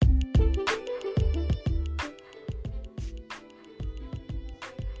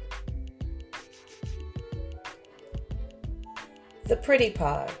The Pretty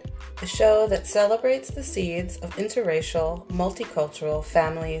Pod, a show that celebrates the seeds of interracial, multicultural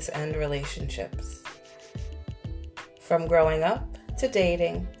families and relationships. From growing up, to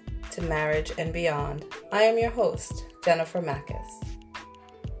dating, to marriage and beyond, I am your host, Jennifer Mackes.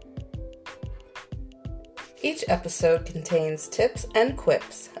 Each episode contains tips and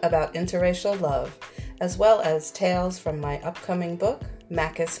quips about interracial love, as well as tales from my upcoming book,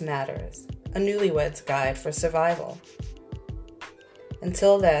 Mackes Matters, a newlywed's guide for survival.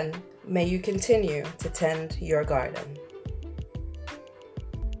 Until then, may you continue to tend your garden.